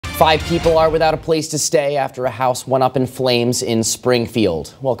5 people are without a place to stay after a house went up in flames in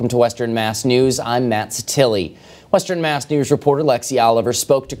Springfield. Welcome to Western Mass News. I'm Matt Satilli. Western Mass News reporter Lexi Oliver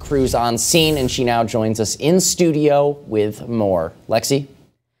spoke to crews on scene, and she now joins us in studio with more. Lexi?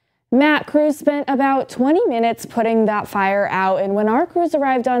 Matt, crews spent about 20 minutes putting that fire out, and when our crews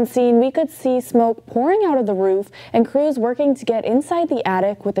arrived on scene, we could see smoke pouring out of the roof and crews working to get inside the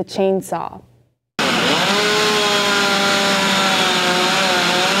attic with a chainsaw.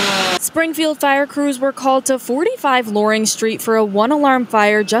 Springfield fire crews were called to 45 Loring Street for a 1-alarm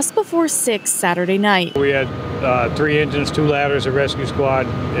fire just before 6 Saturday night. We had 3 engines, 2 ladders, a rescue squad,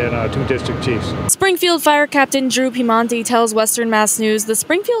 and 2 district chiefs. Springfield Fire Captain Drew Piemonte tells Western Mass News the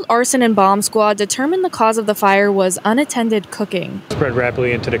Springfield Arson and Bomb Squad determined the cause of the fire was unattended cooking. Spread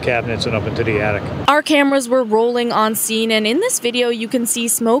rapidly into the cabinets and up into the attic. Our cameras were rolling on scene, and in this video you can see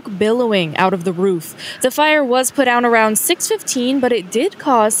smoke billowing out of the roof. The fire was put out around 6:15, but it did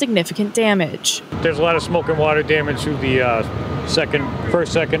cause significant damage. There's a lot of smoke and water damage through the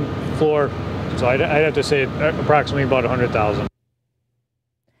first, second floor, so I'd have to say approximately about 100,000.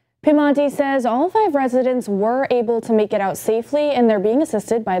 Piemonte says all 5 residents were able to make it out safely, and they're being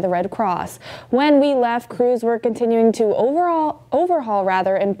assisted by the Red Cross. When we left, crews were continuing to overhaul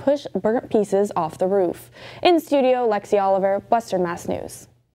and push burnt pieces off the roof. In studio, Lexi Oliver, Western Mass News.